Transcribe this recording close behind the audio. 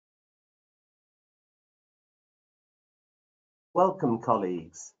Welcome,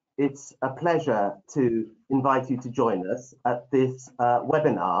 colleagues. It's a pleasure to invite you to join us at this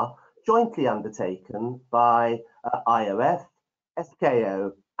webinar jointly undertaken by IOF,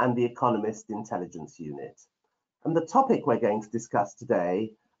 SKO and the Economist Intelligence Unit. And the topic we're going to discuss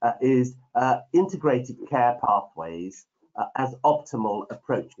today is integrated care pathways as optimal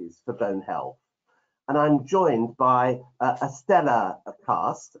approaches for bone health. And I'm joined by a stellar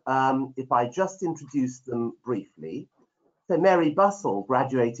cast. If I just introduce them briefly. So Mary Bussell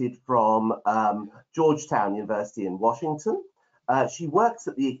graduated from Georgetown University in Washington. She works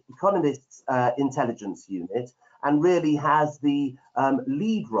at the Economist's Intelligence Unit and really has the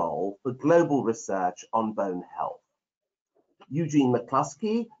lead role for global research on bone health. Eugene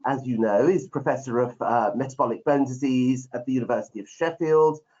McCluskey, as you know, is Professor of Metabolic Bone Disease at the University of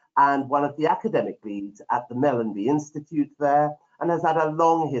Sheffield and one of the academic leads at the Mellenby Institute there, and has had a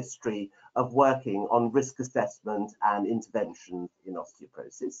long history of working on risk assessment and intervention in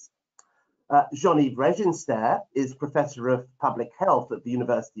osteoporosis. Jean-Yves Regenster is Professor of Public Health at the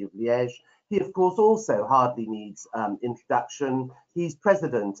University of Liège. He, of course, also hardly needs introduction. He's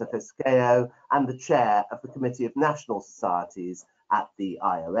President of SKO and the Chair of the Committee of National Societies at the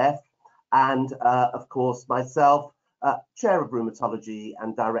IOF. And, of course, myself, Chair of Rheumatology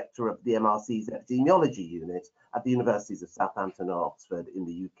and Director of the MRC's Epidemiology Unit at the Universities of Southampton and Oxford in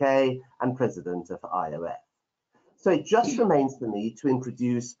the UK and President of IOF. So it just remains for me to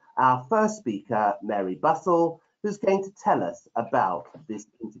introduce our first speaker, Mary Bussell, who's going to tell us about this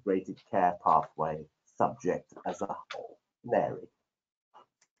integrated care pathway subject as a whole. Mary.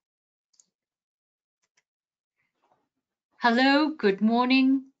 Hello, good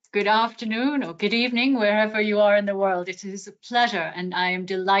morning, good afternoon, or good evening, wherever you are in the world. It is a pleasure, and I am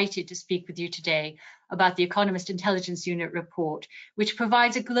delighted to speak with you today about the Economist Intelligence Unit report, which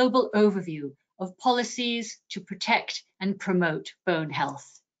provides a global overview of policies to protect and promote bone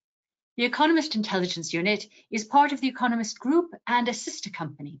health. The Economist Intelligence Unit is part of the Economist Group and a sister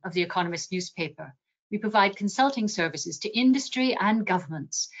company of the Economist newspaper. We provide consulting services to industry and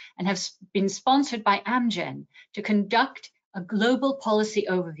governments and have been sponsored by Amgen to conduct a global policy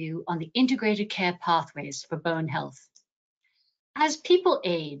overview on the integrated care pathways for bone health. As people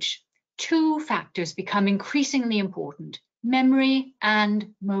age, two factors become increasingly important: memory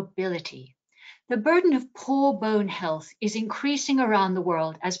and mobility. The burden of poor bone health is increasing around the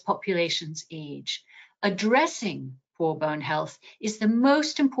world as populations age. Addressing poor bone health is the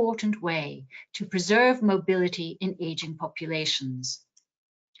most important way to preserve mobility in aging populations.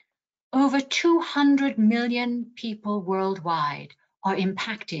 Over 200 million people worldwide are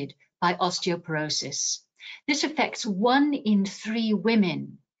impacted by osteoporosis. This affects 1 in 3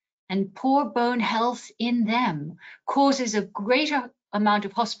 women, and poor bone health in them causes a greater amount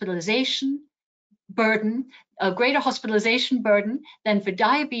of hospitalization burden than for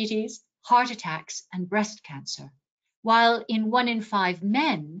diabetes, heart attacks, and breast cancer. While in 1 in 5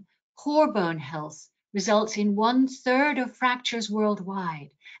 men, poor bone health results in 1/3 of fractures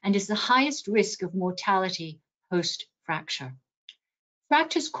worldwide and is the highest risk of mortality post-fracture.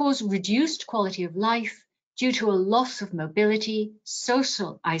 Fractures cause reduced quality of life due to a loss of mobility,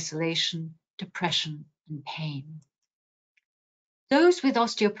 social isolation, depression, and pain. Those with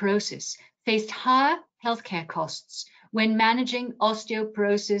osteoporosis faced higher healthcare costs when managing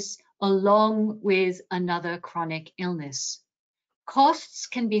osteoporosis along with another chronic illness. Costs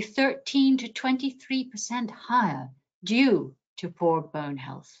can be 13 to 23% higher due to poor bone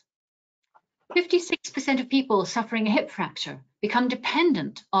health. 56% of people suffering a hip fracture become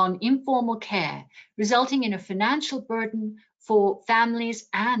dependent on informal care, resulting in a financial burden for families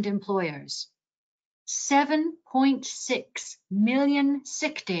and employers. 7.6 million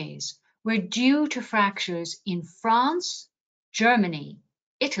sick days were due to fractures in France, Germany,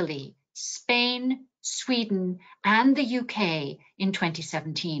 Italy, Spain, Sweden, and the UK in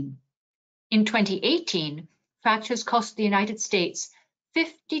 2017. In 2018, fractures cost the United States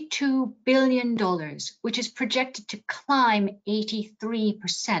 $52 billion, which is projected to climb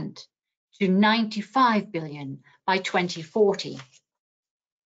 83% to $95 billion by 2040.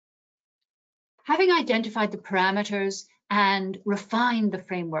 Having identified the parameters and refined the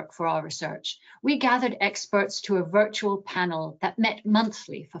framework for our research, we gathered experts to a virtual panel that met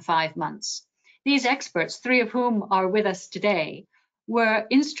monthly for 5 months. These experts, 3 of whom are with us today, were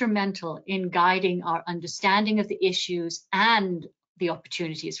instrumental in guiding our understanding of the issues and the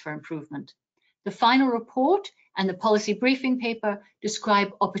opportunities for improvement. The final report and the policy briefing paper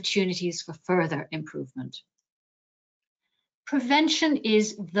describe opportunities for further improvement. Prevention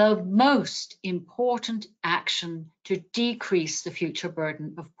is the most important action to decrease the future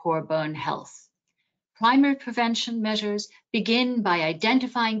burden of poor bone health. Primary prevention measures begin by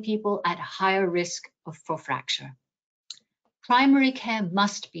identifying people at higher risk for fracture. Primary care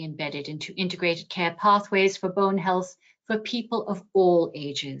must be embedded into integrated care pathways for bone health for people of all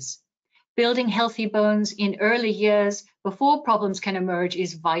ages. Building healthy bones in early years before problems can emerge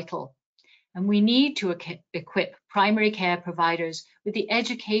is vital, and we need to equip primary care providers with the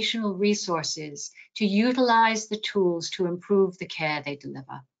educational resources to utilize the tools to improve the care they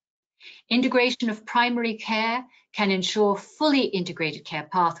deliver. Integration of primary care can ensure fully integrated care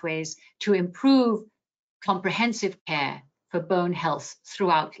pathways to improve comprehensive care for bone health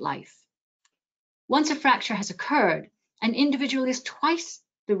throughout life. Once a fracture has occurred, an individual is twice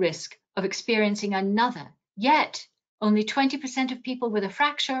the risk of experiencing another, yet only 20% of people with a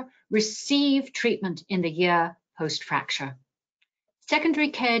fracture receive treatment in the year post-fracture. Secondary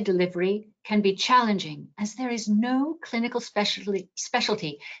care delivery can be challenging as there is no clinical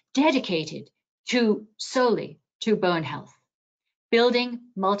specialty dedicated solely to bone health. Building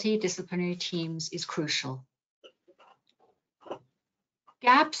multidisciplinary teams is crucial.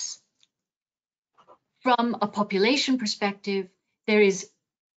 Gaps from a population perspective, there is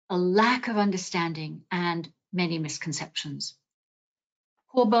a lack of understanding and many misconceptions.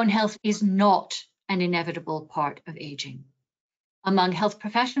 Poor bone health is not an inevitable part of aging. Among health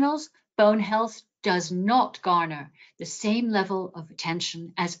professionals, bone health does not garner the same level of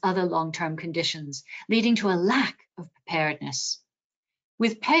attention as other long-term conditions, leading to a lack of preparedness.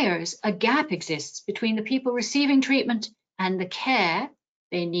 With payers, a gap exists between the people receiving treatment and the care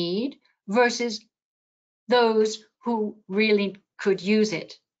they need versus those who really could use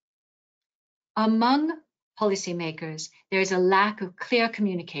it. Among policymakers, there is a lack of clear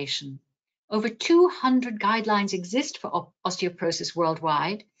communication. Over 200 guidelines exist for osteoporosis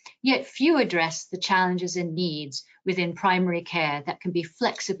worldwide, yet few address the challenges and needs within primary care that can be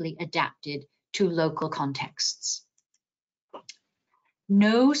flexibly adapted to local contexts.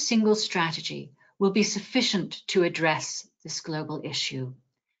 No single strategy will be sufficient to address this global issue.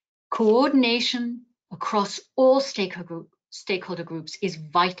 Coordination across all stakeholder groups is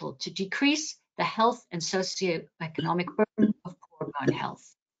vital to decrease the health and socioeconomic burden of poor bone health.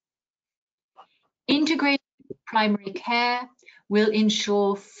 Integrated primary care will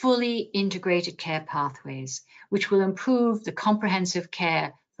ensure fully integrated care pathways, which will improve the comprehensive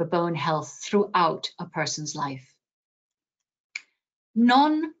care for bone health throughout a person's life.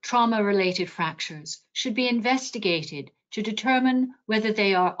 Non-trauma-related fractures should be investigated to determine whether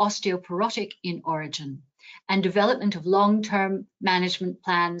they are osteoporotic in origin, and development of long-term management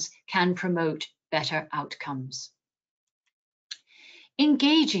plans can promote better outcomes.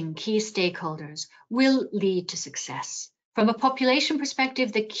 Engaging key stakeholders will lead to success. From a population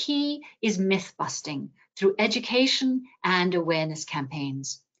perspective, the key is myth-busting through education and awareness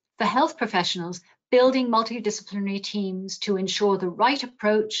campaigns. For health professionals, building multidisciplinary teams to ensure the right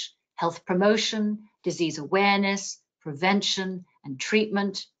approach, health promotion, disease awareness, prevention, and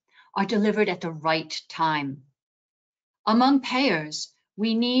treatment are delivered at the right time. Among payers,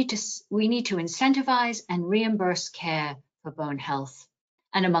 we need to incentivize and reimburse care for bone health.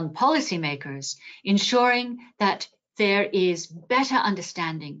 And among policymakers, ensuring that there is better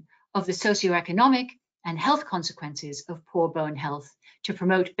understanding of the socioeconomic and health consequences of poor bone health to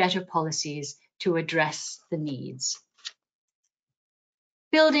promote better policies to address the needs.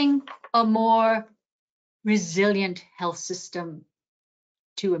 Building a more resilient health system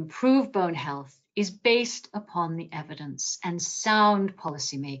to improve bone health is based upon the evidence and sound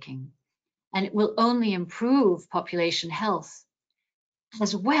policymaking, and it will only improve population health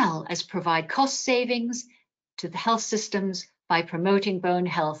as well as provide cost savings to the health systems by promoting bone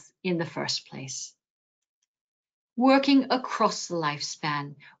health in the first place. Working across the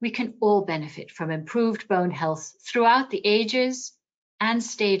lifespan, we can all benefit from improved bone health throughout the ages and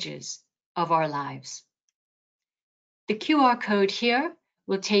stages of our lives. The QR code here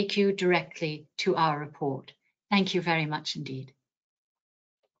will take you directly to our report. Thank you very much indeed.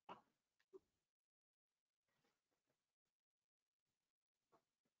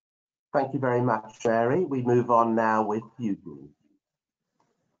 Thank you very much, Mary. We move on now with Eugene.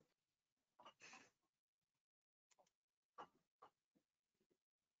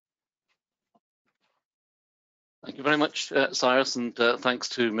 Thank you very much, Cyrus, and thanks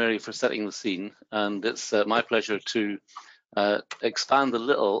to Mary for setting the scene. And it's my pleasure to expand a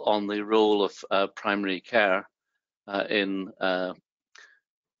little on the role of primary care in,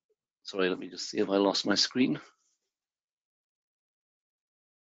 sorry, let me just see if I lost my screen.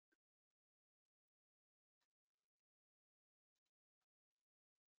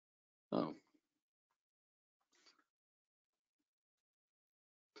 Oh.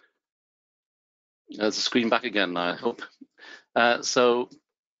 There's a screen back again now, I hope. So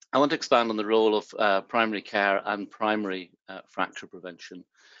I want to expand on the role of primary care and primary fracture prevention.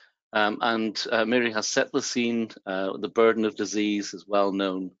 Mary has set the scene. The burden of disease is well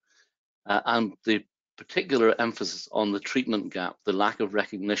known, and the particular emphasis on the treatment gap, the lack of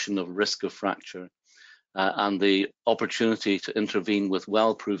recognition of risk of fracture, and the opportunity to intervene with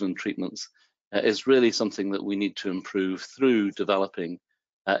well-proven treatments is really something that we need to improve through developing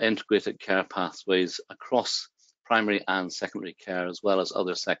integrated care pathways across primary and secondary care, as well as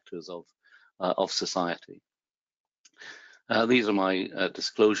other sectors of society. These are my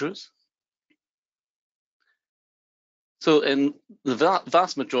disclosures. So in the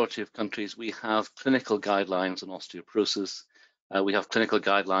vast majority of countries, we have clinical guidelines on osteoporosis. We have clinical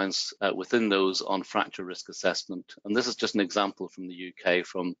guidelines within those on fracture risk assessment. And this is just an example from the UK,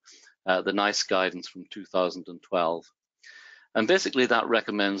 from the NICE guidance from 2012. And basically that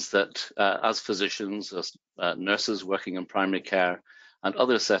recommends that as physicians, as nurses working in primary care and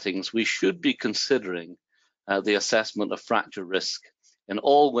other settings, we should be considering the assessment of fracture risk in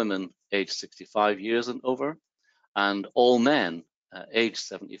all women aged 65 years and over, and all men aged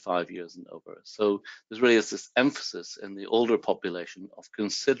 75 years and over. So there's really this emphasis in the older population of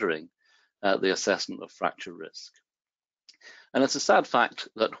considering the assessment of fracture risk. And it's a sad fact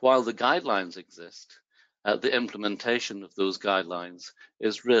that while the guidelines exist, the implementation of those guidelines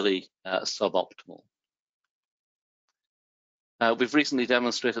is really suboptimal. We've recently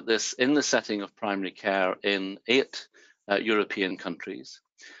demonstrated this in the setting of primary care in 8 European countries,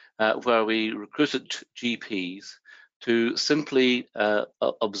 where we recruited GPs to simply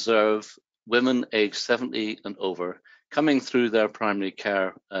observe women aged 70 and over coming through their primary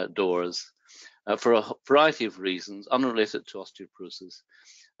care doors for a variety of reasons unrelated to osteoporosis,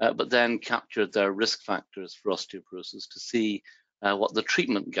 but then captured their risk factors for osteoporosis to see what the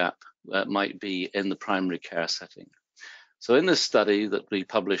treatment gap might be in the primary care setting. So in this study that we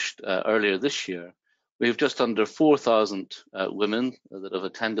published earlier this year, we have just under 4,000 women that have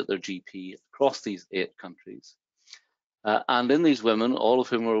attended their GP across these 8 countries. And in these women, all of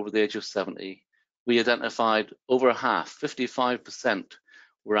whom were over the age of 70, we identified over half, 55%,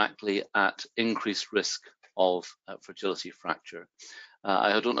 were actually at increased risk of fragility fracture.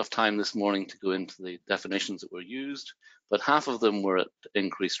 I don't have time this morning to go into the definitions that were used, but half of them were at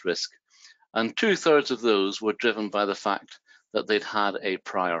increased risk. And 2/3 of those were driven by the fact that they'd had a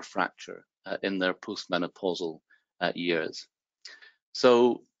prior fracture in their postmenopausal years.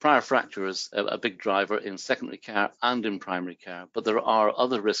 So prior fracture is a big driver in secondary care and in primary care, but there are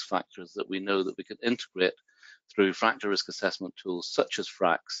other risk factors that we know that we can integrate through fracture risk assessment tools such as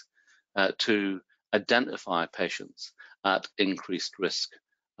FRAX to identify patients at increased risk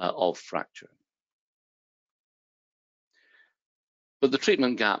of fracture. But the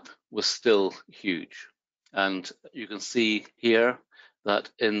treatment gap was still huge. And you can see here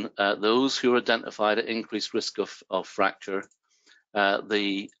that in those who are identified at increased risk of fracture,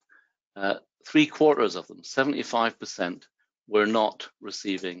 the 3/4 of them, 75%, were not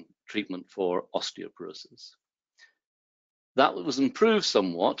receiving treatment for osteoporosis. That was improved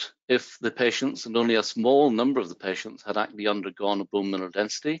somewhat if the patients, and only a small number of the patients, had actually undergone a bone mineral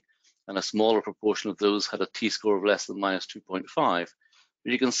density, and a smaller proportion of those had a t-score of less than -2.5.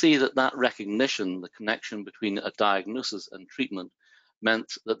 But you can see that that recognition, the connection between a diagnosis and treatment,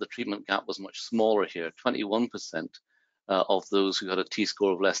 meant that the treatment gap was much smaller here. 21% of those who had a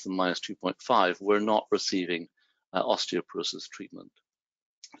t-score of less than -2.5 were not receiving osteoporosis treatment.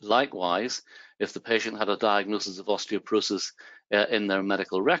 Likewise, if the patient had a diagnosis of osteoporosis in their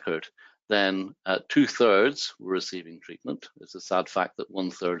medical record, then 2/3 were receiving treatment. It's a sad fact that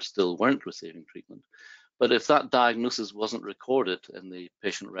 1/3 still weren't receiving treatment. But if that diagnosis wasn't recorded in the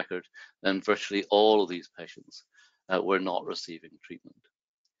patient record, then virtually all of these patients were not receiving treatment.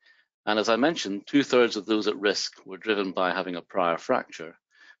 And as I mentioned, 2/3 of those at risk were driven by having a prior fracture.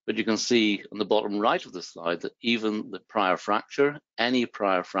 But you can see on the bottom right of the slide that even the prior fracture, any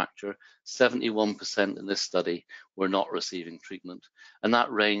prior fracture, 71% in this study were not receiving treatment. And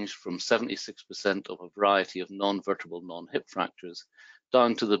that ranged from 76% of a variety of non-vertebral, non-hip fractures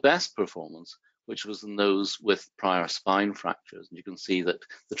down to the best performance, which was in those with prior spine fractures. And you can see that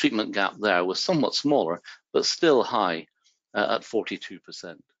the treatment gap there was somewhat smaller, but still high at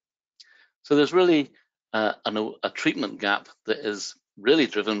 42%. So there's really a treatment gap that is really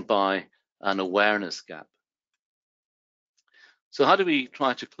driven by an awareness gap. So how do we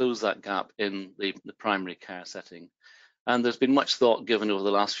try to close that gap in the primary care setting? And there's been much thought given over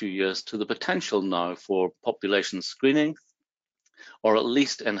the last few years to the potential now for population screening, or at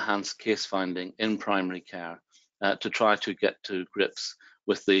least enhanced case finding in primary care to try to get to grips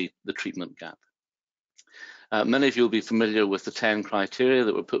with the treatment gap. Many of you will be familiar with the 10 criteria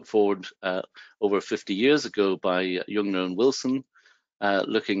that were put forward over 50 years ago by Jungner and Wilson,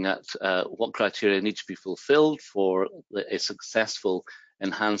 looking at what criteria need to be fulfilled for a successful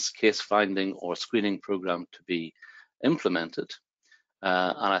enhanced case finding or screening program to be implemented.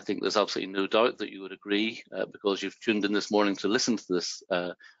 And I think there's absolutely no doubt that you would agree, because you've tuned in this morning to listen to this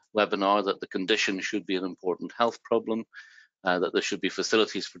webinar, that the condition should be an important health problem, that there should be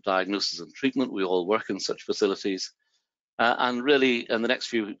facilities for diagnosis and treatment. We all work in such facilities. And really, in the next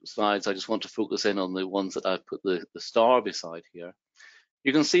few slides, I just want to focus in on the ones that I've put the star beside here.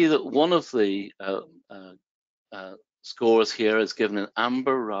 You can see that one of the scores here is given in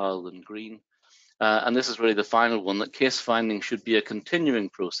amber rather than green. And this is really the final one, that case finding should be a continuing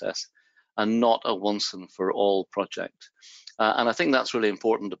process and not a once and for all project. And I think that's really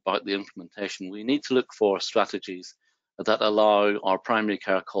important about the implementation. We need to look for strategies that allow our primary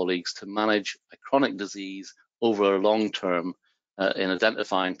care colleagues to manage a chronic disease over a long term in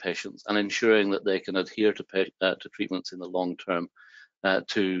identifying patients and ensuring that they can adhere to treatments in the long term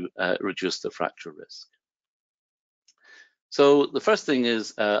to reduce the fracture risk. So the first thing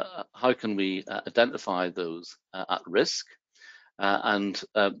is, how can we identify those at risk? And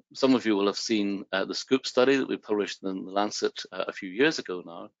some of you will have seen the SCOOP study that we published in the Lancet a few years ago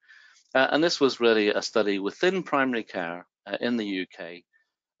now. And this was really a study within primary care in the UK,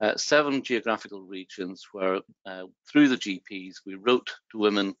 7 geographical regions where through the GPs we wrote to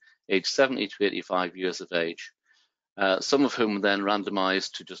women aged 70 to 85 years of age, some of whom then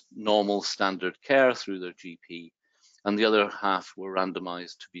randomized to just normal standard care through their GP, and the other half were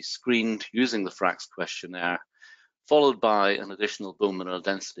randomized to be screened using the FRAX questionnaire, followed by an additional bone mineral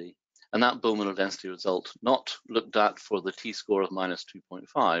density. And that bone mineral density result not looked at for the T-score of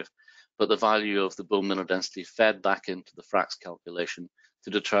 -2.5, but the value of the bone mineral density fed back into the FRAX calculation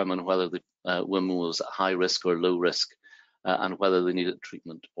to determine whether the woman was at high risk or low risk, and whether they needed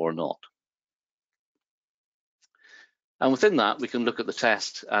treatment or not. And within that, we can look at the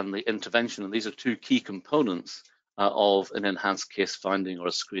test and the intervention, and these are 2 key components of an enhanced case finding or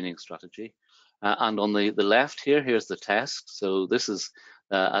a screening strategy. And on the left here, here's the test. So this is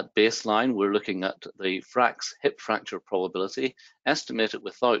at baseline, we're looking at the FRAX hip fracture probability, estimated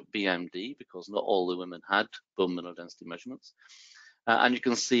without BMD, because not all the women had bone mineral density measurements. And you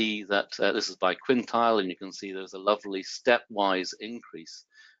can see that this is by quintile, and you can see there's a lovely stepwise increase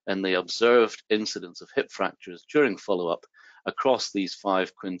in the observed incidence of hip fractures during follow-up across these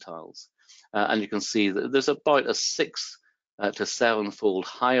 5 quintiles. And you can see that there's about a 6 to 7-fold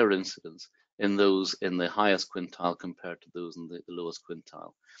higher incidence in those in the highest quintile compared to those in the lowest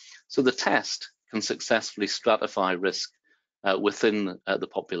quintile. So the test can successfully stratify risk within the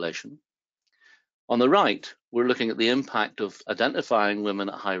population. On the right, we're looking at the impact of identifying women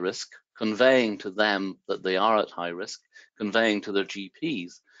at high risk, conveying to them that they are at high risk, conveying to their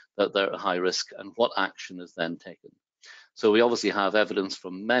GPs that they're at high risk, and what action is then taken. So we obviously have evidence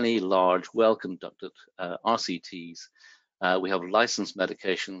from many large, well-conducted RCTs. We have licensed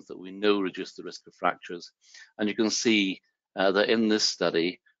medications that we know reduce the risk of fractures. And you can see that in this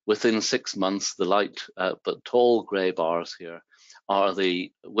study, within 6 months, the light but tall grey bars here are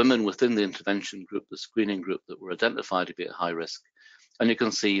the women within the intervention group, the screening group, that were identified to be at high risk. And you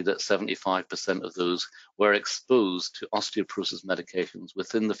can see that 75% of those were exposed to osteoporosis medications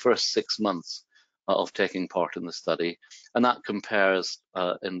within the first 6 months of taking part in the study. And that compares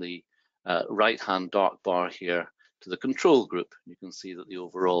in the right-hand dark bar here to the control group. You can see that the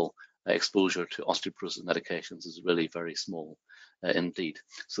overall exposure to osteoporosis medications is really very small indeed.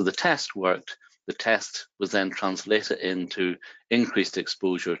 So the test worked. The test was then translated into increased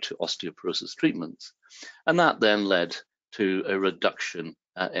exposure to osteoporosis treatments. And that then led to a reduction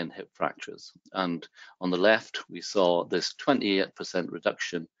in hip fractures. And on the left, we saw this 28%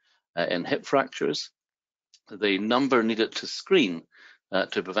 reduction in hip fractures. The number needed to screen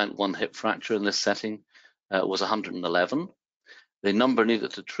to prevent 1 hip fracture in this setting was 111. The number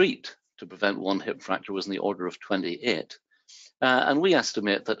needed to treat to prevent 1 hip fracture was in the order of 28. And we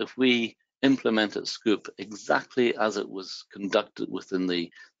estimate that if we implemented SCOOP exactly as it was conducted within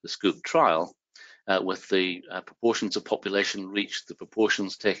the SCOOP trial, with the proportions of population reached, the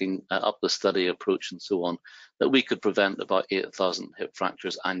proportions taking up the study approach and so on, that we could prevent about 8,000 hip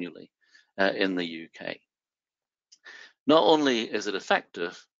fractures annually in the UK. Not only is it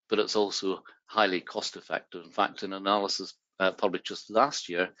effective, but it's also highly cost effective. In fact, in an analysis published just last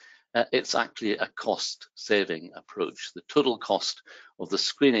year, it's actually a cost saving approach. The total cost of the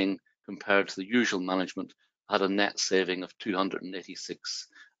screening compared to the usual management had a net saving of 286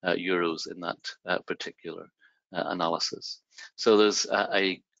 euros in that particular analysis. So there's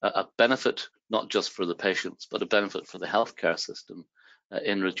a a benefit not just for the patients, but a benefit for the healthcare system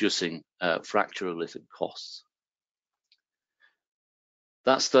in reducing fracture-related costs.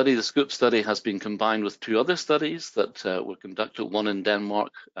 That study, the SCOOP study, has been combined with 2 other studies that were conducted, one in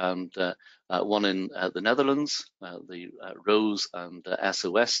Denmark and one in the Netherlands, the ROSE and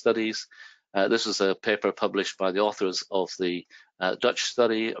SOS studies. This was a paper published by the authors of the Dutch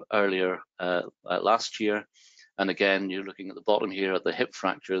study earlier last year. And again, you're looking at the bottom here at the hip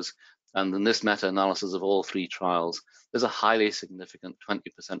fractures. And in this meta-analysis of all 3 trials, there's a highly significant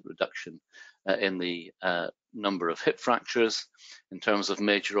 20% reduction in the number of hip fractures. In terms of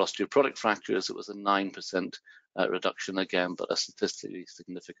major osteoporotic fractures, it was a 9% reduction again, but a statistically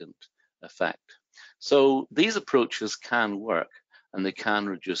significant effect. So these approaches can work, and they can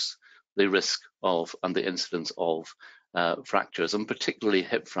reduce the risk of and the incidence of fractures, and particularly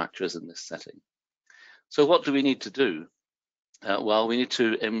hip fractures in this setting. So what do we need to do? Well, we need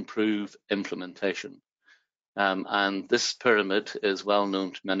to improve implementation. And this pyramid is well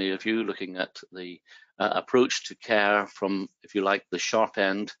known to many of you, looking at the approach to care from, if you like, the sharp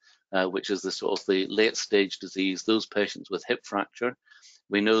end, which is the sort of the late stage disease, those patients with hip fracture.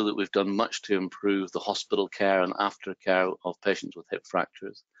 We know that we've done much to improve the hospital care and aftercare of patients with hip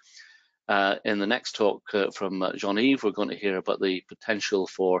fractures. In the next talk from Jean-Yves, we're going to hear about the potential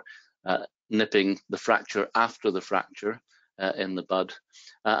for nipping the fracture after the fracture in the bud.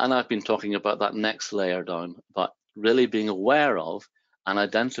 And I've been talking about that next layer down, but really being aware of and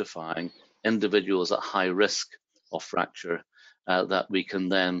identifying individuals at high risk of fracture that we can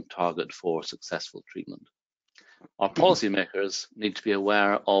then target for successful treatment. Our policymakers need to be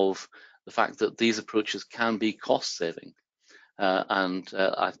aware of the fact that these approaches can be cost saving, and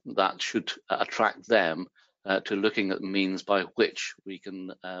that should attract them to looking at means by which we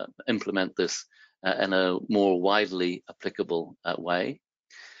can implement this in a more widely applicable way.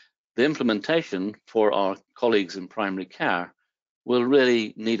 The implementation for our colleagues in primary care will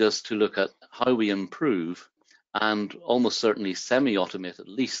really need us to look at how we improve and almost certainly semi-automate at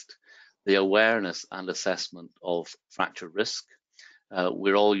least the awareness and assessment of fracture risk.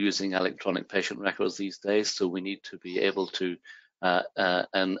 We're all using electronic patient records these days, so we need to be able to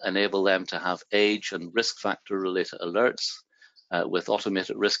and enable them to have age and risk factor related alerts with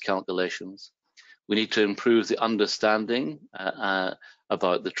automated risk calculations. We need to improve the understanding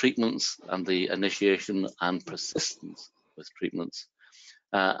about the treatments and the initiation and persistence with treatments.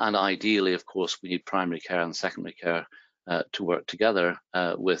 And ideally, of course, we need primary care and secondary care to work together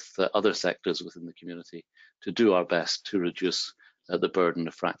with other sectors within the community to do our best to reduce the burden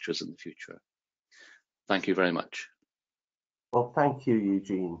of fractures in the future. Thank you very much. Well, thank you,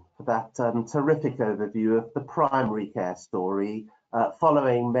 Eugene, for that terrific overview of the primary care story,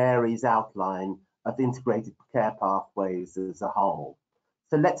 following Mary's outline of integrated care pathways as a whole.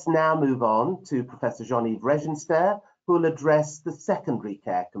 So let's now move on to Professor Jean-Yves Regenster, who will address the secondary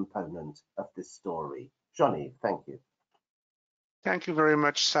care component of this story. Jean-Yves, thank you. Thank you very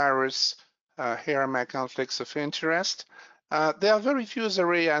much, Cyrus. Here are my conflicts of interest. There are very few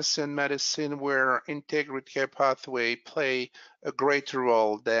areas in medicine where integrated care pathways play a greater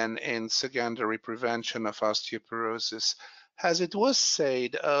role than in secondary prevention of osteoporosis. As it was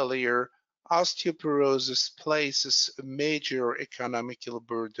said earlier, osteoporosis places a major economical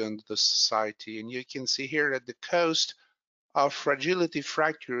burden on the society, and you can see here that the cost of fragility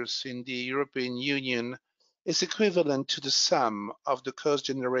fractures in the European Union is equivalent to the sum of the cost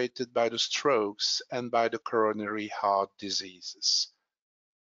generated by the strokes and by the coronary heart diseases.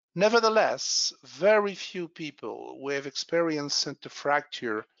 Nevertheless, very few people who have experienced a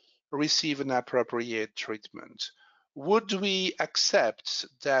fracture receive an appropriate treatment. Would we accept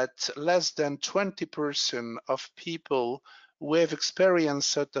that less than 20% of people who have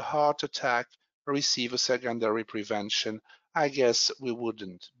experienced a heart attack receive a secondary prevention? I guess we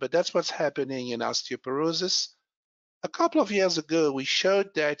wouldn't, but that's what's happening in osteoporosis. A couple of years ago, we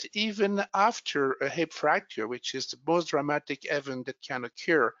showed that even after a hip fracture, which is the most dramatic event that can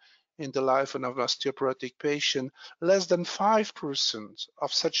occur in the life of an osteoporotic patient, less than 5%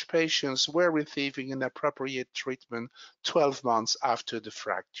 of such patients were receiving an appropriate treatment 12 months after the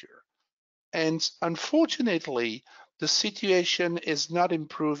fracture. And unfortunately, the situation is not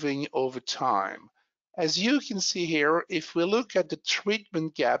improving over time. As you can see here, if we look at the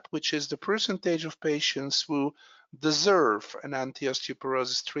treatment gap, which is the percentage of patients who deserve an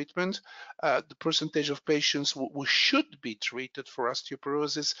anti-osteoporosis treatment, the percentage of patients who should be treated for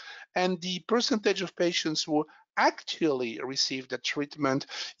osteoporosis, and the percentage of patients who actually receive the treatment,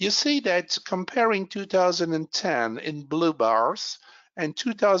 you see that comparing 2010 in blue bars and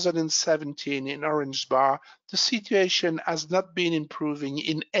 2017 in orange bar, the situation has not been improving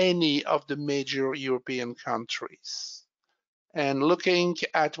in any of the major European countries. And looking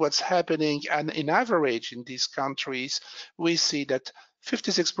at what's happening and in average in these countries, we see that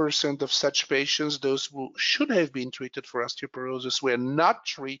 56% of such patients, those who should have been treated for osteoporosis, were not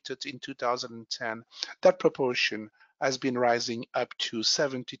treated in 2010. That proportion has been rising up to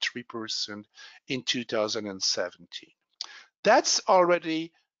 73% in 2017. That's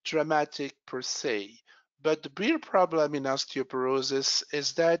already dramatic per se, but the bigger problem in osteoporosis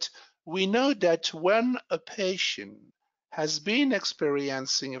is that we know that when a patient has been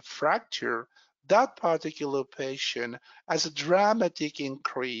experiencing a fracture, that particular patient has a dramatic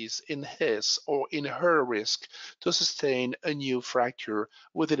increase in his or in her risk to sustain a new fracture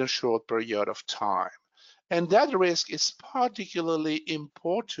within a short period of time. And that risk is particularly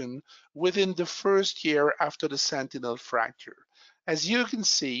important within the first year after the sentinel fracture. As you can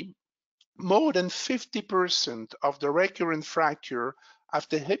see, more than 50% of the recurrent fracture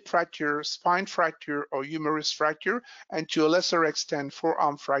after hip fracture, spine fracture, or humerus fracture, and to a lesser extent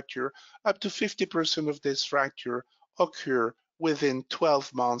forearm fracture, up to 50% of this fracture occur within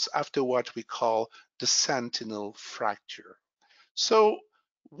 12 months after what we call the sentinel fracture. So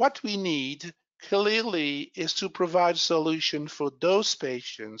what we need clearly is to provide solution for those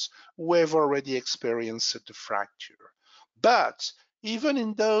patients who have already experienced the fracture. But even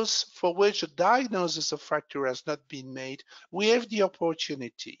in those for which a diagnosis of fracture has not been made, we have the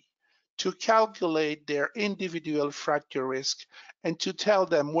opportunity to calculate their individual fracture risk and to tell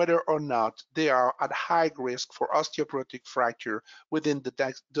them whether or not they are at high risk for osteoporotic fracture within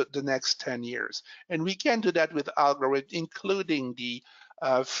the next 10 years. And we can do that with algorithms, including the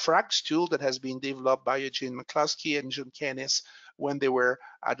FRAX tool that has been developed by Eugene McCluskey and John Canis when they were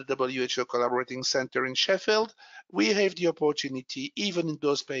at the WHO Collaborating Center in Sheffield. We have the opportunity, even in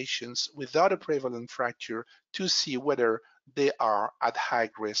those patients without a prevalent fracture, to see whether they are at high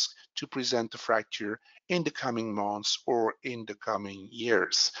risk to present a fracture in the coming months or in the coming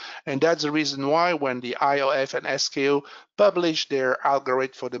years. And that's the reason why when the IOF and SKO published their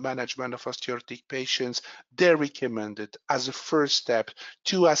algorithm for the management of osteoporotic patients, they recommended as a first step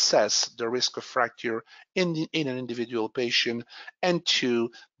to assess the risk of fracture in an individual patient and to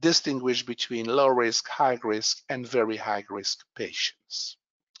distinguish between low risk, high risk, and very high risk patients.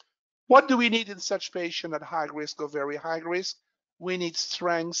 What do we need in such patient at high risk or very high risk? We need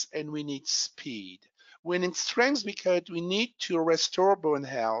strength and we need speed. We need strength because we need to restore bone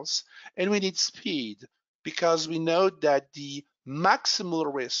health, and we need speed because we know that the maximal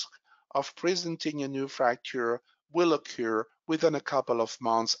risk of presenting a new fracture will occur within a couple of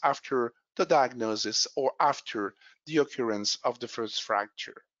months after the diagnosis or after the occurrence of the first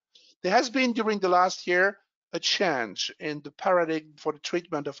fracture. There has been during the last year a change in the paradigm for the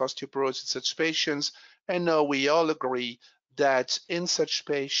treatment of osteoporosis in such patients, and now we all agree that in such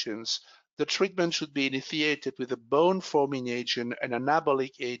patients, the treatment should be initiated with a bone-forming agent, an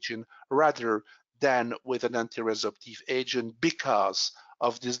anabolic agent, rather than with an anti-resorptive agent because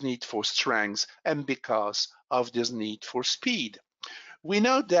of this need for strength and because of this need for speed. We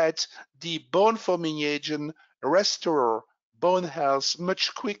know that the bone-forming agent restore bone health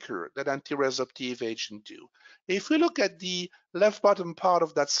much quicker than anti-resorptive agents do. If we look at the left bottom part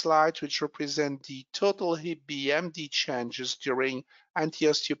of that slide, which represent the total hip BMD changes during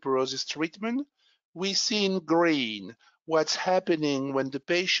anti-osteoporosis treatment, we see in green what's happening when the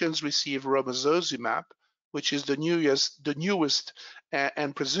patients receive romosozumab, which is the newest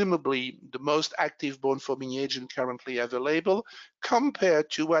and presumably the most active bone-forming agent currently available, compared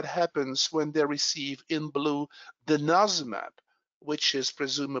to what happens when they receive in blue denosumab, which is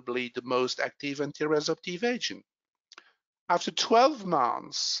presumably the most active anti-resorptive agent. After 12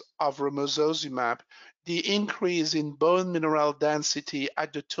 months of romosozumab, the increase in bone mineral density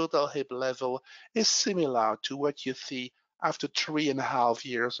at the total hip level is similar to what you see after 3.5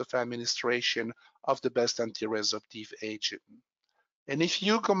 years of administration of the best anti-resorptive agent. And if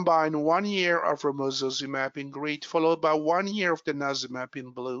you combine 1 year of romosozumab in green followed by 1 year of denosumab in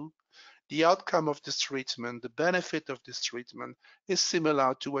blue, the outcome of this treatment, the benefit of this treatment, is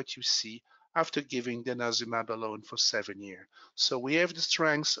similar to what you see after giving denosumab alone for 7 years. So we have the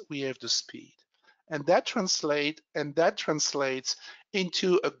strength, we have the speed. And that translates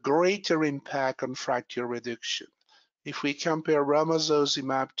into a greater impact on fracture reduction. If we compare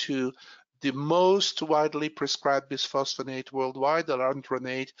romosozumab to the most widely prescribed bisphosphonate worldwide,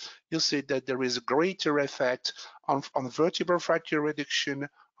 alendronate, you'll see that there is a greater effect on vertebral fracture reduction,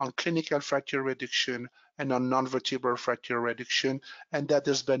 on clinical fracture reduction and on non-vertebral fracture reduction, and that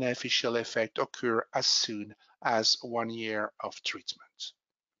this beneficial effect occur as soon as 1 year of treatment.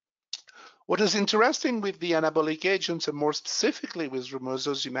 What is interesting with the anabolic agents, and more specifically with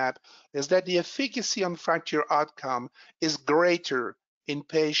romosozumab, is that the efficacy on fracture outcome is greater in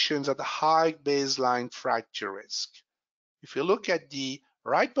patients at a high baseline fracture risk. If you look at the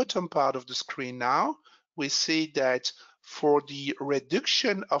right bottom part of the screen now, we see that for the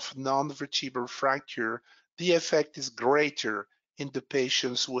reduction of non-vertebral fracture, the effect is greater in the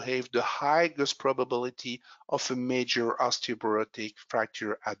patients who have the highest probability of a major osteoporotic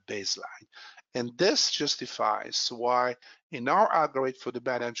fracture at baseline. And this justifies why in our algorithm for the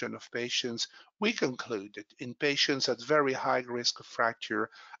management of patients, we concluded in patients at very high risk of fracture,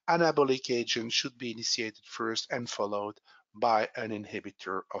 anabolic agents should be initiated first and followed by an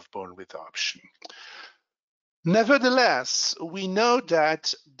inhibitor of bone resorption. Nevertheless, we know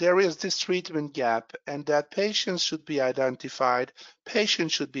that there is this treatment gap and that patients should be identified,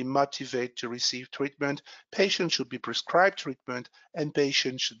 patients should be motivated to receive treatment, patients should be prescribed treatment, and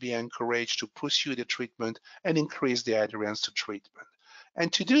patients should be encouraged to pursue the treatment and increase their adherence to treatment.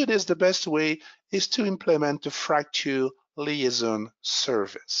 And to do this, the best way is to implement the fracture liaison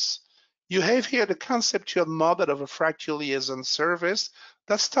service. You have here the conceptual model of a fracture liaison service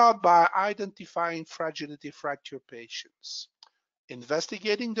that starts by identifying fragility fracture patients,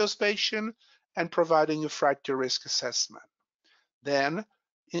 investigating those patients, and providing a fracture risk assessment. Then,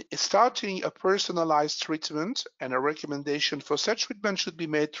 starting a personalized treatment, and a recommendation for such treatment should be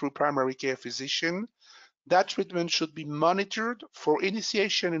made through primary care physician. That treatment should be monitored for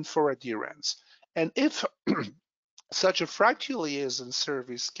initiation and for adherence. And if such a fracture liaison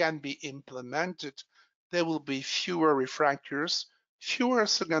service can be implemented, there will be fewer refractures, fewer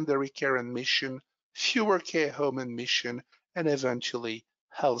secondary care admission, fewer care home admission, and eventually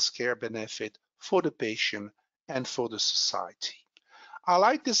healthcare benefit for the patient and for the society. I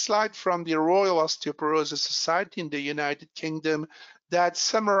like this slide from the Royal Osteoporosis Society in the United Kingdom that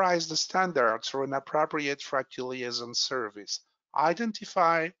summarized the standards for an appropriate fracture liaison service.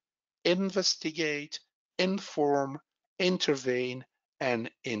 Identify, investigate, inform, intervene,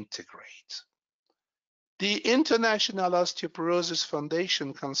 and integrate. The International Osteoporosis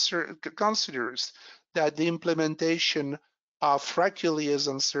Foundation considers that the implementation of fracture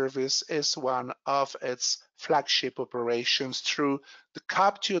liaison service is one of its flagship operations through the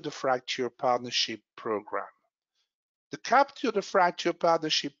Capture the Fracture Partnership Program. The Capture the Fracture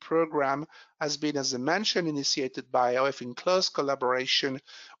Partnership Program has been, as I mentioned, initiated by IOF in close collaboration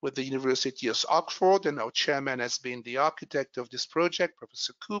with the University of Oxford, and our chairman has been the architect of this project,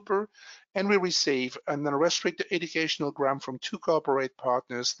 Professor Cooper, and we receive an unrestricted educational grant from two corporate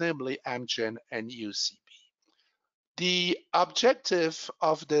partners, namely Amgen and UCB. The objective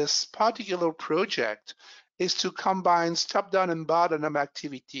of this particular project is to combine top-down and bottom-up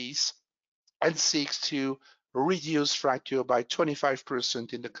activities and seeks to reduce fracture by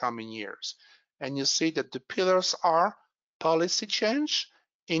 25% in the coming years. And you see that the pillars are policy change,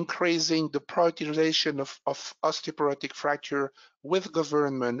 increasing the prioritization of osteoporotic fracture with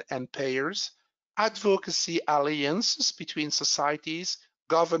government and payers, advocacy alliances between societies,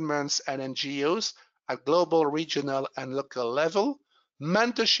 governments, and NGOs at global, regional, and local level,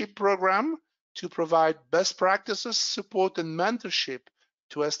 mentorship program to provide best practices, support, and mentorship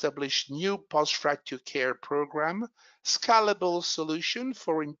to establish new post-fracture care program, scalable solution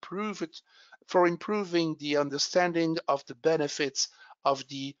for improving the understanding of the benefits of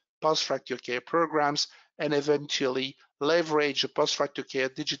the post-fracture care programs, and eventually leverage a post-fracture care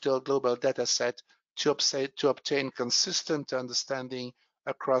digital global data set to obtain consistent understanding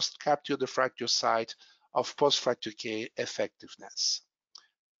across Capture the Fracture site of post-fracture care effectiveness.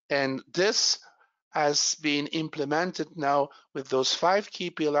 And this has been implemented now with those 5 key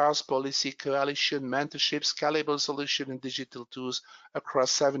pillars: policy, coalition, mentorship, scalable solution, and digital tools across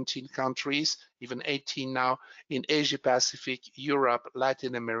 17 countries, even 18 now, in Asia Pacific, Europe,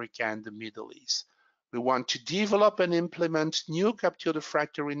 Latin America, and the Middle East. We want to develop and implement new Capture the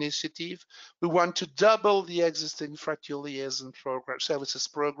Fracture initiative. We want to double the existing fracture liaison services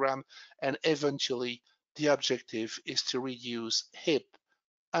program, and eventually the objective is to reduce hip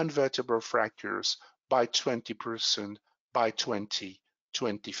and vertebral fractures by 20% by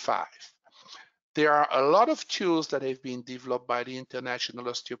 2025. There are a lot of tools that have been developed by the International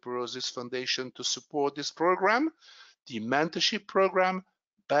Osteoporosis Foundation to support this program: the mentorship program,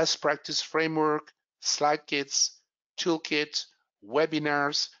 best practice framework, slide kits, toolkit,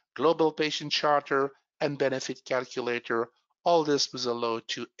 webinars, global patient charter, and benefit calculator. All this was allowed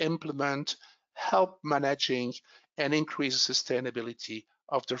to implement, help managing, and increase the sustainability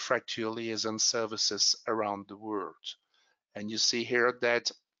of the fracture liaison services around the world. And you see here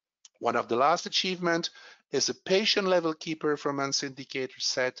that one of the last achievements is a patient-level key performance indicator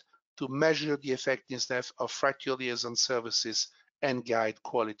set to measure the effectiveness of fracture liaison services and guide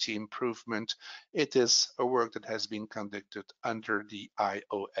quality improvement. It is a work that has been conducted under the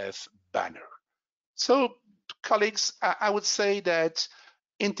IOF banner. So, colleagues, I would say that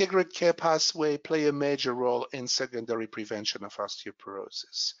integrated care pathways play a major role in secondary prevention of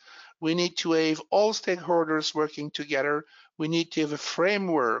osteoporosis. We need to have all stakeholders working together. We need to have a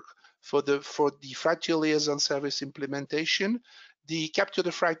framework for the fracture liaison service implementation. The Capture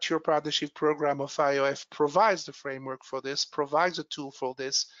the Fracture Partnership Program of IOF provides the framework for this, provides a tool for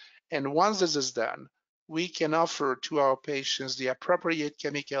this, and once this is done, we can offer to our patients the appropriate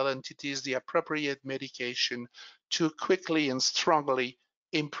chemical entities, the appropriate medication to quickly and strongly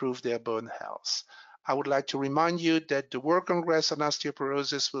improve their bone health. I would like to remind you that the World Congress on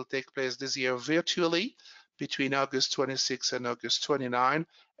Osteoporosis will take place this year virtually between August 26 and August 29,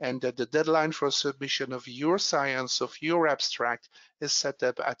 and that the deadline for submission of your science, of your abstract, is set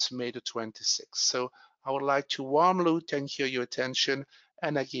up at May the 26th. So I would like to warmly thank you for your attention,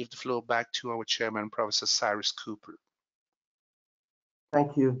 and I give the floor back to our chairman, Professor Cyrus Cooper.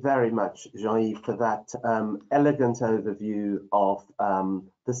 Thank you very much, Jean-Yves, for that elegant overview of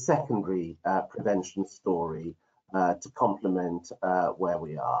the secondary prevention story to complement where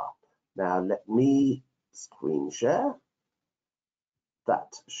we are. Now, let me screen share.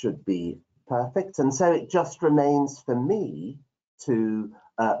 That should be perfect. And so it just remains for me to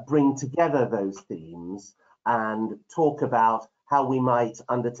bring together those themes and talk about how we might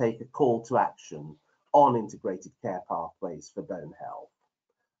undertake a call to action on integrated care pathways for bone health.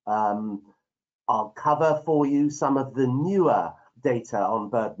 I'll cover for you some of the newer data on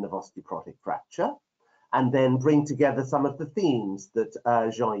burden of osteoporotic fracture, and then bring together some of the themes that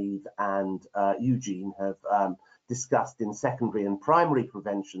Jean-Yves and Eugene have discussed in secondary and primary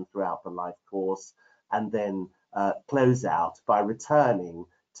prevention throughout the life course, and then close out by returning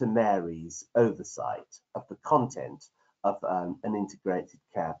to Mary's oversight of the content of an integrated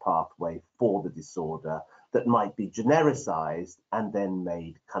care pathway for the disorder that might be genericized and then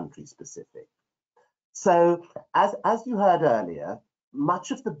made country specific. So as you heard earlier,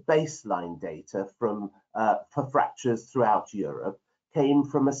 much of the baseline data from for fractures throughout Europe came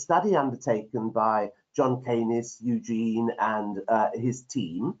from a study undertaken by John Canis, Eugene, and his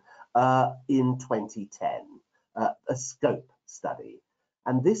team in 2010, a scope study.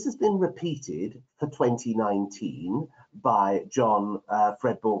 And this has been repeated for 2019 by John,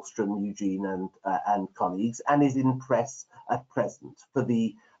 Fred Borgstrom, Eugene, and colleagues, and is in press at present for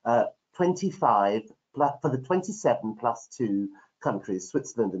the 27 plus 2 countries,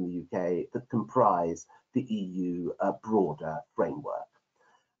 Switzerland and the UK, that comprise the EU broader framework.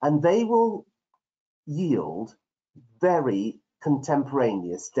 And they will yield very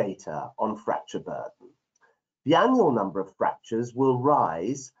contemporaneous data on fracture burden. The annual number of fractures will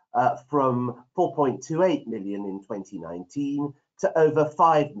rise from 4.28 million in 2019 to over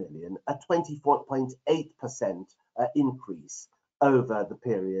 5 million, a 24.8% increase over the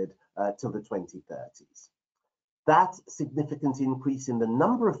period till the 2030s. That significant increase in the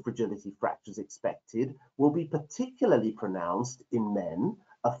number of fragility fractures expected will be particularly pronounced in men,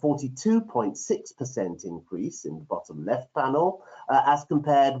 a 42.6% increase in the bottom left panel, as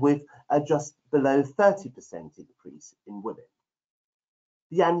compared with a just below 30% increase in women.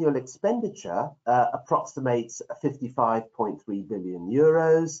 The annual expenditure approximates 55.3 billion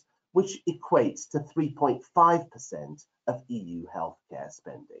euros, which equates to 3.5% of EU healthcare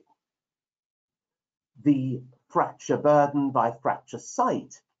spending. The fracture burden by fracture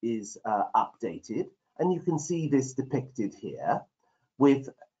site is updated, and you can see this depicted here, with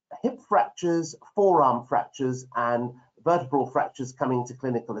hip fractures, forearm fractures, and vertebral fractures coming to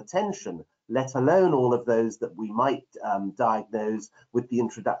clinical attention, let alone all of those that we might diagnose with the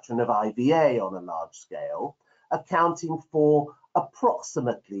introduction of IVA on a large scale, accounting for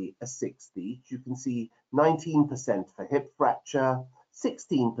approximately a sixth each. You can see 19% for hip fracture,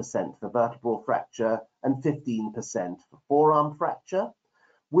 16% for vertebral fracture, and 15% for forearm fracture,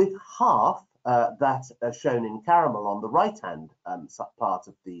 with half that shown in caramel on the right-hand part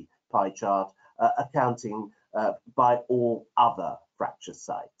of the pie chart, accounting by all other fracture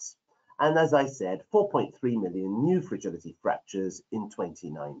sites. And as I said, 4.3 million new fragility fractures in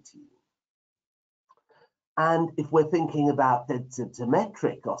 2019. And if we're thinking about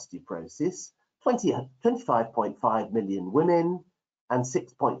densitometric osteoporosis, 25.5 million women and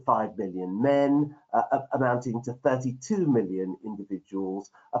 6.5 million men, amounting to 32 million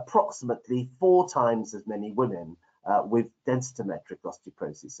individuals, approximately 4 times as many women with densitometric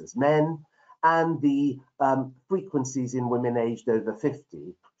osteoporosis as men, and the frequencies in women aged over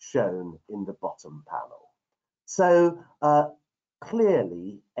 50 shown in the bottom panel. So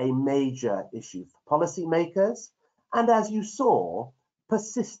clearly a major issue for policymakers, and as you saw,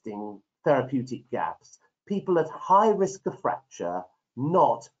 persisting therapeutic gaps, people at high risk of fracture,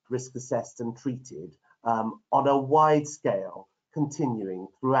 not risk assessed and treated on a wide scale, continuing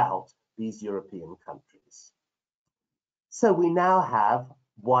throughout these European countries. So we now have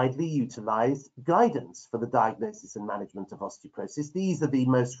widely utilized guidance for the diagnosis and management of osteoporosis. These are the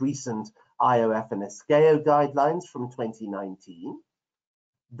most recent IOF and SKO guidelines from 2019.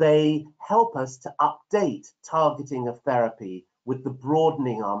 They help us to update targeting of therapy with the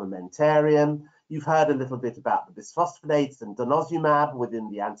broadening armamentarium. You've heard a little bit about the bisphosphonates and denosumab within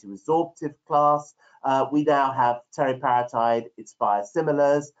the anti-resorptive class. We now have teriparatide, its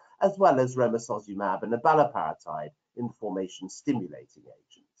biosimilars, as well as romosozumab and abaloparatide in formation stimulating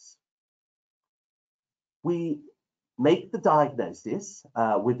agents. We make the diagnosis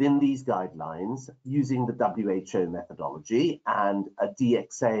within these guidelines using the WHO methodology and a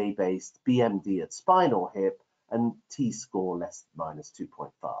DXA-based BMD at spine or hip and T-score less than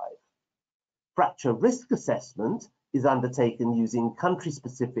 -2.5. Fracture risk assessment is undertaken using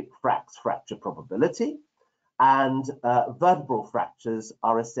country-specific fracture probability, and vertebral fractures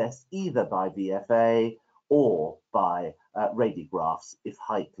are assessed either by VFA or by radiographs if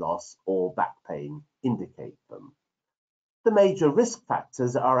height loss or back pain indicate them. The major risk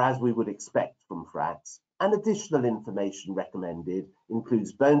factors are as we would expect from FRAX, and additional information recommended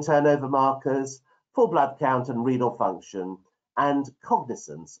includes bone turnover markers, full blood count and renal function, and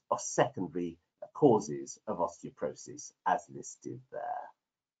cognizance of secondary causes of osteoporosis as listed there.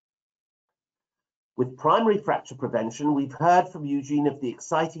 With primary fracture prevention, we've heard from Eugene of the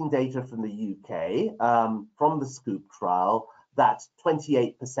exciting data from the UK, from the SCOOP trial, that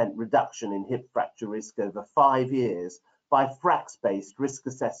 28% reduction in hip fracture risk over 5 years by FRAX-based risk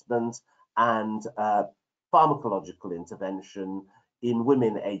assessment and pharmacological intervention in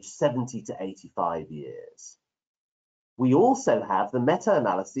women aged 70 to 85 years. We also have the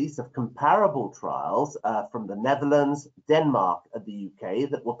meta-analyses of comparable trials from the Netherlands, Denmark, and the UK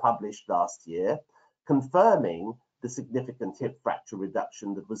that were published last year, confirming the significant hip fracture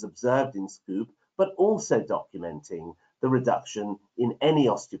reduction that was observed in SCOOP, but also documenting the reduction in any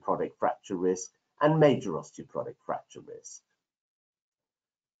osteoporotic fracture risk and major osteoporotic fracture risk.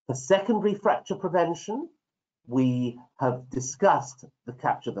 For secondary fracture prevention, we have discussed the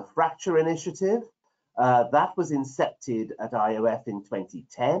Capture the Fracture initiative. That was incepted at IOF in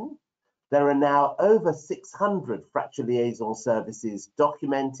 2010. There are now over 600 fracture liaison services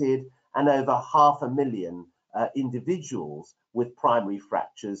documented and over 500,000 individuals with primary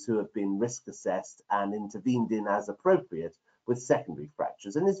fractures who have been risk assessed and intervened in as appropriate with secondary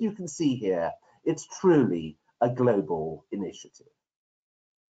fractures. And as you can see here, it's truly a global initiative.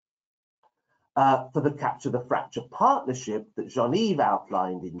 For the Capture the Fracture partnership that Jean-Yves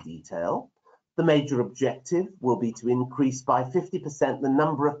outlined in detail, the major objective will be to increase by 50% the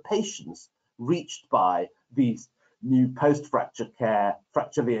number of patients reached by these new post-fracture care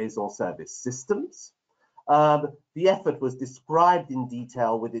fracture liaison service systems. The effort was described in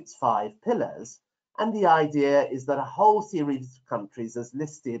detail with its 5 pillars, and the idea is that a whole series of countries, as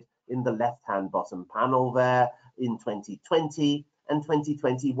listed in the left-hand bottom panel there, in 2020 and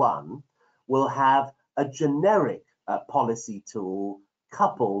 2021, will have a generic policy tool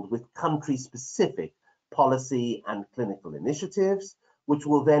coupled with country-specific policy and clinical initiatives, which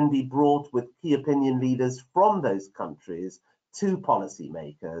will then be brought with key opinion leaders from those countries to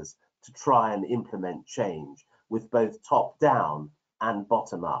policymakers to try and implement change with both top-down and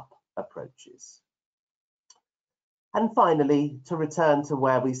bottom-up approaches. And finally, to return to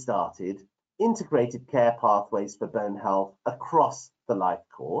where we started, integrated care pathways for bone health across the life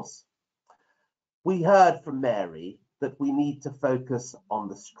course. We heard from Mary that we need to focus on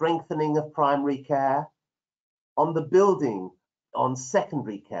the strengthening of primary care, on the building on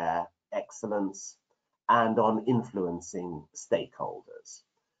secondary care excellence, and on influencing stakeholders.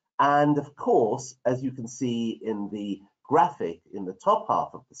 And of course, as you can see in the graphic in the top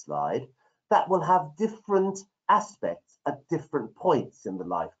half of the slide, that will have different aspects at different points in the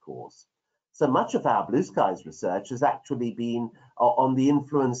life course. So much of our Blue Skies research has actually been on the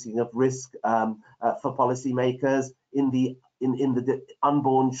influencing of risk for policymakers in the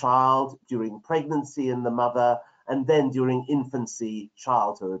unborn child, during pregnancy in the mother, and then during infancy,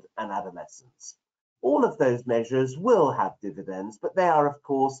 childhood, and adolescence. All of those measures will have dividends, but they are, of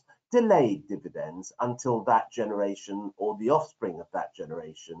course, delayed dividends until that generation or the offspring of that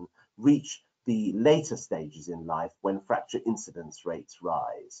generation reach the later stages in life when fracture incidence rates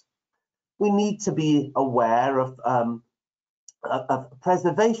rise. We need to be aware of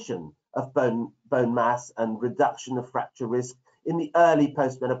preservation of bone mass and reduction of fracture risk in the early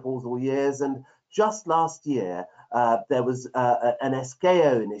postmenopausal years. And just last year, there was an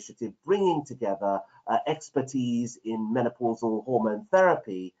SKO initiative bringing together expertise in menopausal hormone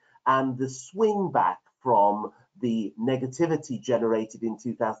therapy and the swing back from the negativity generated in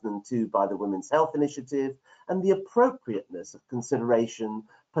 2002 by the Women's Health Initiative and the appropriateness of consideration,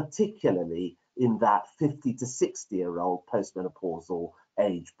 particularly in that 50 to 60-year-old postmenopausal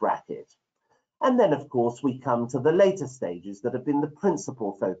age bracket. And then, of course, we come to the later stages that have been the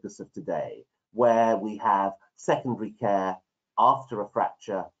principal focus of today, where we have secondary care after a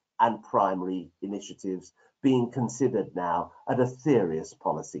fracture and primary initiatives being considered now at a serious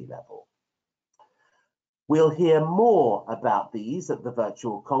policy level. We'll hear more about these at the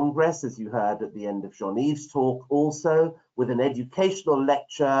virtual Congress, as you heard at the end of Jean-Yves' talk, also with an educational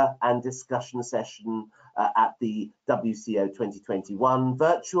lecture and discussion session at the WCO 2021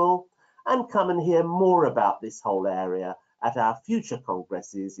 virtual, and come and hear more about this whole area at our future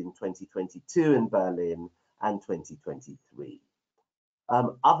congresses in 2022 in Berlin and 2023.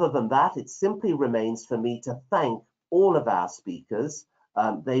 Other than that, it simply remains for me to thank all of our speakers.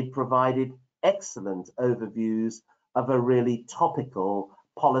 They've provided excellent overviews of a really topical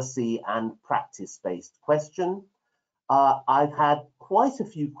policy and practice-based question. I've had quite a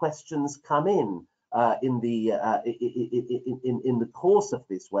few questions come in the course of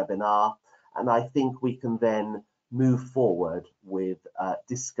this webinar, and I think we can then move forward with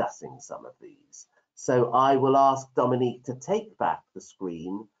discussing some of these. So I will ask Dominique to take back the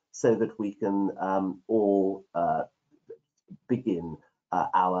screen so that we can all begin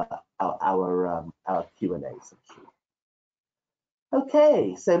our Q&A section.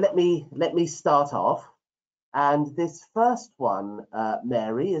 Okay, so let me start off, and this first one,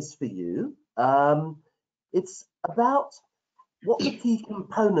 Mary, is for you. It's about what the key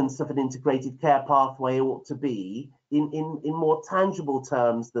components of an integrated care pathway ought to be in more tangible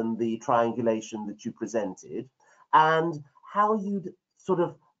terms than the triangulation that you presented, and how you'd sort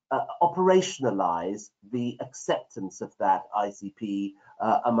of operationalize the acceptance of that ICP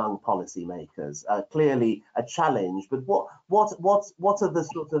among policymakers. Clearly a challenge, but what are the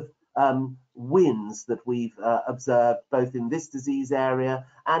sort of wins that we've observed both in this disease area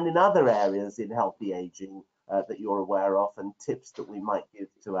and in other areas in healthy aging that you're aware of, and tips that we might give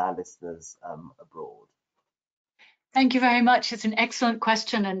to our listeners abroad? Thank you very much. It's an excellent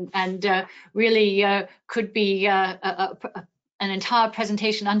question, and really could be an entire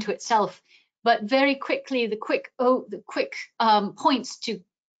presentation unto itself. But very quickly, the quick points to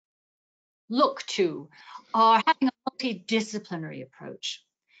look to are having a multidisciplinary approach,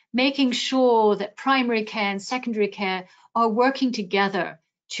 making sure that primary care and secondary care are working together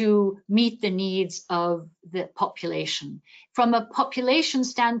to meet the needs of the population. From a population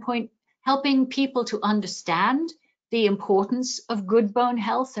standpoint, helping people to understand the importance of good bone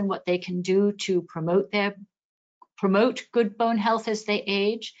health and what they can do to promote good bone health as they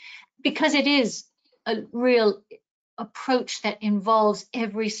age, because it is a real approach that involves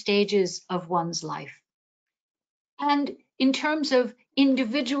every stages of one's life. And in terms of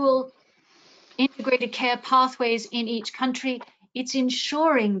individual integrated care pathways in each country, it's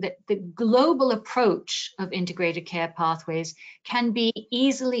ensuring that the global approach of integrated care pathways can be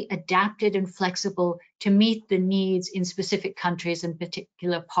easily adapted and flexible to meet the needs in specific countries and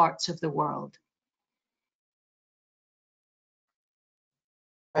particular parts of the world.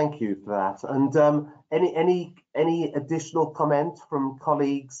 Thank you for that. And any additional comment from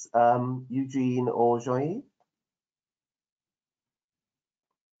colleagues, Eugene or Jean-Yves?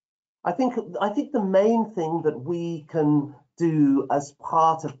 I think the main thing that we can do as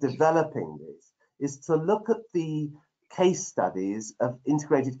part of developing this is to look at the case studies of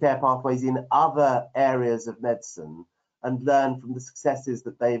integrated care pathways in other areas of medicine and learn from the successes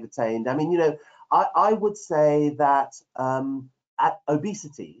that they've attained. I mean, you know, I would say that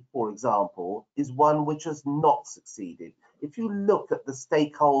obesity, for example, is one which has not succeeded. If you look at the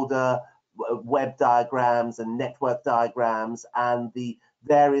stakeholder web diagrams and network diagrams and the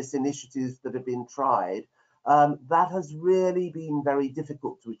various initiatives that have been tried, that has really been very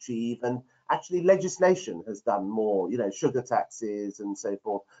difficult to achieve. And actually legislation has done more, you know, sugar taxes and so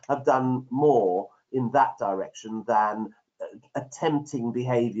forth have done more in that direction than attempting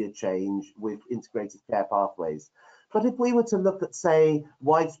behavior change with integrated care pathways. But if we were to look at, say,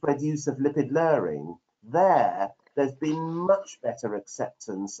 widespread use of lipid lowering, there's been much better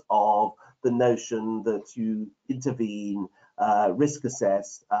acceptance of the notion that you intervene risk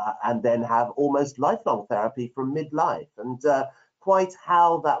assess, and then have almost lifelong therapy from midlife. And quite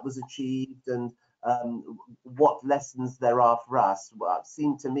how that was achieved and what lessons there are for us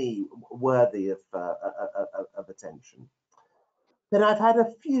seem to me worthy of attention. Then I've had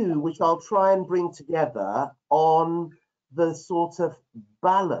a few which I'll try and bring together on the sort of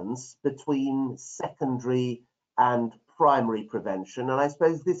balance between secondary and primary prevention. And I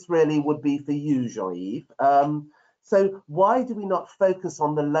suppose this really would be for you, Jean-Yves. So why do we not focus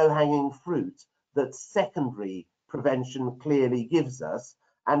on the low-hanging fruit that secondary prevention clearly gives us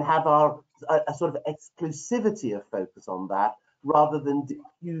and have a sort of exclusivity of focus on that rather than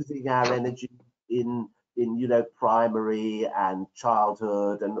diffusing our energy in primary and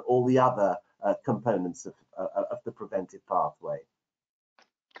childhood and all the other components of the preventive pathway?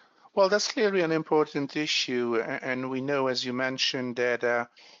 Well, that's clearly an important issue, and we know, as you mentioned, that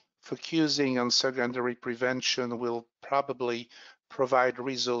focusing on secondary prevention will probably provide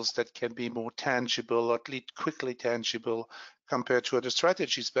results that can be more tangible, or at least quickly tangible, compared to other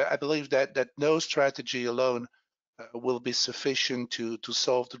strategies. But I believe that no strategy alone will be sufficient to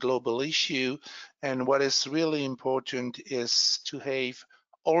solve the global issue. And what is really important is to have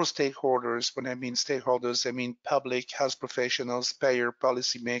all stakeholders. When I mean stakeholders, I mean public, health professionals, payer,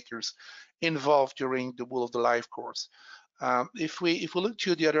 policymakers involved during the whole of the life course. If we look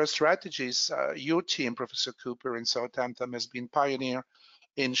to the other strategies, your team, Professor Cooper in Southampton, has been pioneer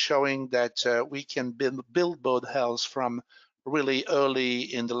in showing that we can build both health from really early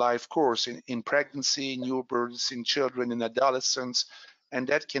in the life course, in pregnancy, newborns, in children, in adolescents, and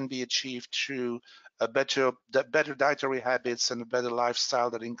that can be achieved through better dietary habits and a better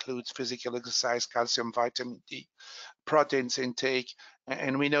lifestyle that includes physical exercise, calcium, vitamin D, proteins intake.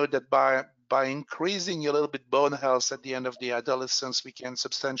 And we know that by increasing a little bit bone health at the end of the adolescence, we can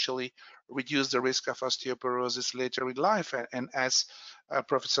substantially reduce the risk of osteoporosis later in life. And as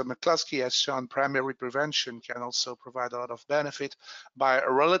Professor McCluskey has shown, primary prevention can also provide a lot of benefit by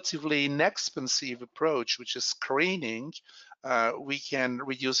a relatively inexpensive approach, which is screening. We can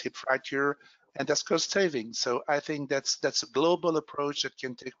reduce hip fracture, and that's cost saving. So I think that's a global approach that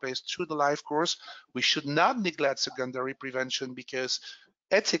can take place through the life course. We should not neglect secondary prevention because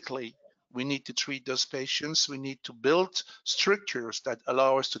ethically, we need to treat those patients. We need to build structures that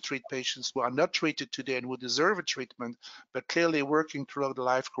allow us to treat patients who are not treated today and who deserve a treatment, but clearly working throughout the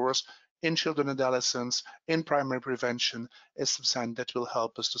life course in children and adolescents, in primary prevention is something that will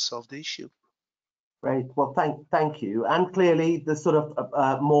help us to solve the issue. Great. Well, thank you. And clearly, the sort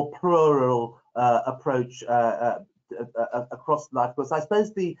of more plural approach across life course. I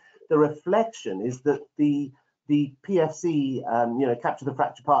suppose the reflection is that the PFC, Capture the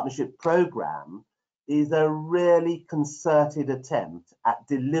Fracture Partnership program, is a really concerted attempt at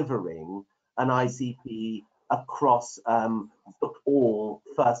delivering an ICP across all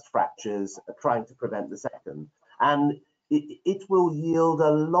first fractures, trying to prevent the second. And it will yield a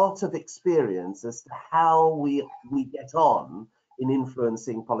lot of experience as to how we get on in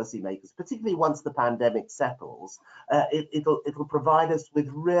influencing policymakers, particularly once the pandemic settles. It'll provide us with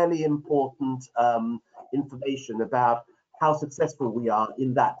really important information about how successful we are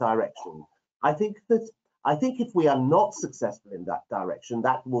in that direction. I think if we are not successful in that direction,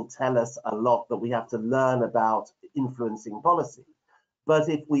 that will tell us a lot that we have to learn about influencing policy. But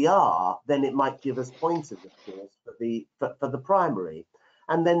if we are, then it might give us pointers, of course, for the primary.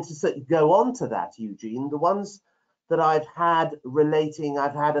 And then to go on to that, Eugene, the ones that I've had relating,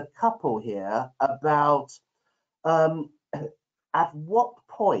 I've had a couple here about at what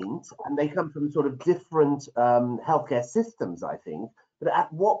point, and they come from sort of different healthcare systems, I think, but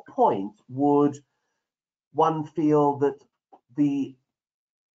at what point would one feel that the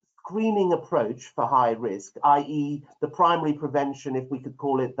screening approach for high risk, i.e. the primary prevention, if we could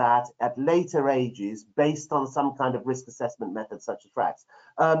call it that, at later ages based on some kind of risk assessment method such as FRAX,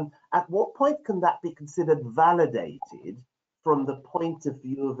 at what point can that be considered validated from the point of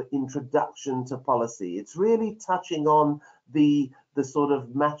view of introduction to policy? It's really touching on the sort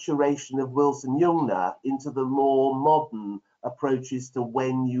of maturation of Wilson-Jungner into the more modern approaches to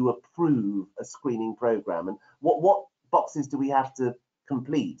when you approve a screening program, and what boxes do we have to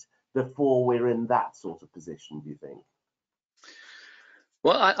complete before we're in that sort of position, do you think?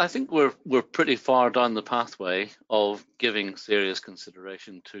 Well, I think we're pretty far down the pathway of giving serious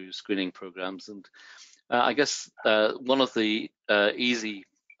consideration to screening programs, and I guess one of the easy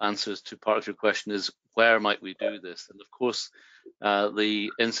answers to part of your question is where might we do this? And of course, the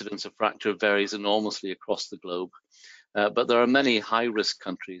incidence of fracture varies enormously across the globe. But there are many high-risk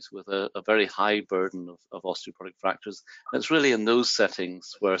countries with a very high burden of osteoporotic fractures. And it's really in those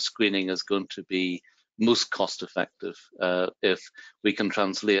settings where screening is going to be most cost effective if we can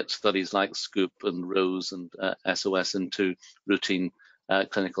translate studies like SCOOP and ROSE and SOS into routine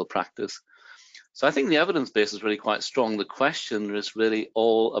clinical practice. So I think the evidence base is really quite strong. The question is really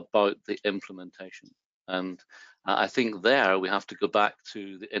all about the implementation. And I think there we have to go back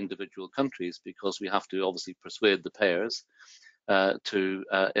to the individual countries, because we have to obviously persuade the payers to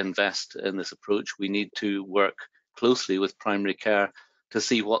invest in this approach. We need to work closely with primary care to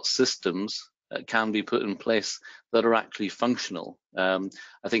see what systems can be put in place that are actually functional. I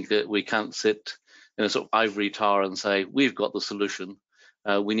think that we can't sit in a sort of ivory tower and say, we've got the solution.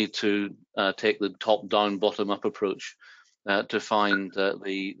 We need to take the top-down, bottom-up approach to find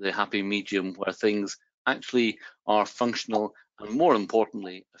the happy medium where things actually are functional and, more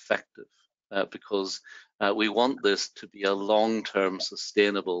importantly, effective, because we want this to be a long-term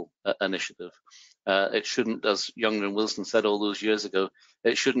sustainable initiative. It shouldn't, as Younger and Wilson said all those years ago,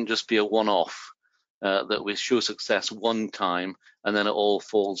 it shouldn't just be a one-off, that we show success one time and then it all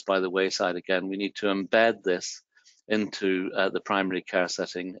falls by the wayside again. We need to embed this into the primary care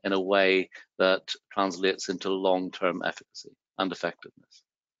setting in a way that translates into long-term efficacy and effectiveness.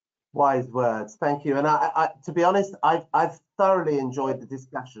 Wise words, thank you. And to be honest, I've thoroughly enjoyed the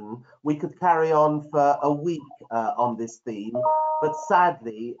discussion. We could carry on for a week on this theme, but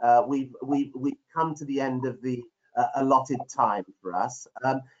sadly, we've come to the end of the allotted time for us.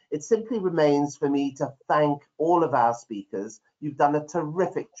 It simply remains for me to thank all of our speakers. You've done a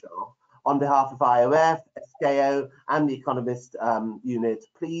terrific job. On behalf of IOF, SKO, and the Economist unit,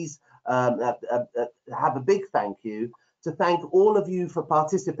 please have a big thank you. To thank all of you for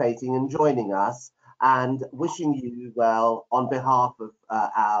participating and joining us, and wishing you well on behalf of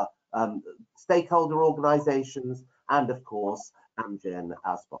our stakeholder organisations and, of course, Amgen,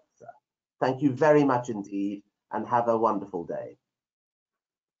 our sponsor. Thank you very much indeed, and have a wonderful day.